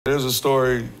There's a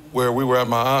story where we were at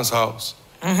my aunt's house,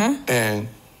 and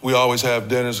we always have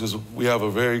dinners because we have a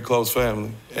very close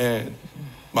family. And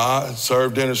my aunt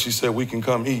served dinner. She said, we can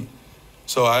come eat.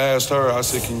 So I asked her, I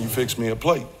said, can you fix me a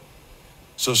plate?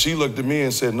 So she looked at me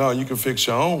and said, no, you can fix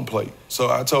your own plate.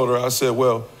 So I told her, I said,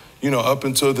 well, you know, up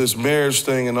until this marriage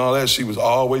thing and all that, she was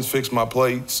always fix my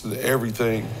plates,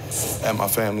 everything at my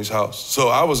family's house. So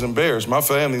I was embarrassed. My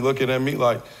family looking at me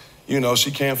like, you know,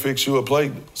 she can't fix you a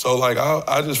plate. So like,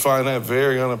 I just find that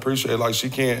very unappreciated. Like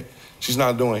she's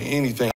not doing anything.